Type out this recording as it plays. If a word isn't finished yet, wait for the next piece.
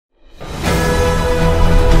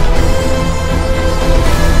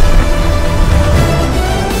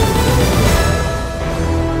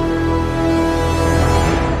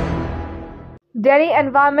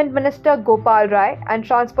Environment Minister Gopal and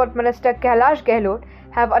Transport Minister Kailash Gahlot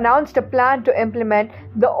have announced a plan to implement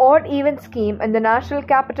the odd-even scheme in the national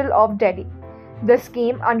capital of Delhi. The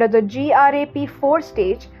scheme, under the GRAP-IV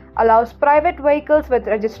stage, allows private vehicles with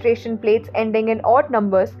registration plates ending in odd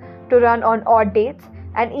numbers to run on odd dates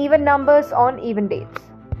and even numbers on even dates.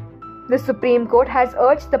 The Supreme Court has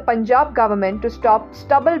urged the Punjab government to stop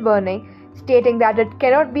stubble burning, stating that it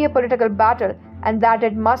cannot be a political battle and that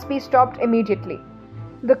it must be stopped immediately.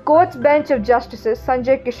 The court's bench of Justices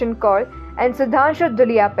Sanjay Kishan Kaul and Sudhanshu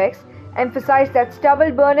Dhuliapex emphasized that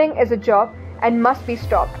stubble burning is a job and must be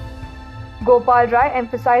stopped. Gopal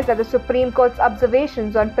emphasized that the Supreme Court's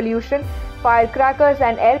observations on pollution, firecrackers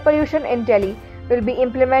and air pollution in Delhi will be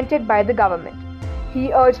implemented by the government.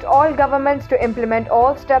 He urged all governments to implement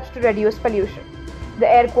all steps to reduce pollution. The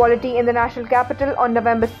air quality in the national capital on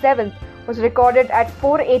November 7th was recorded at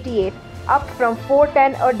 488, up from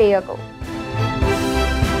 410 a day ago.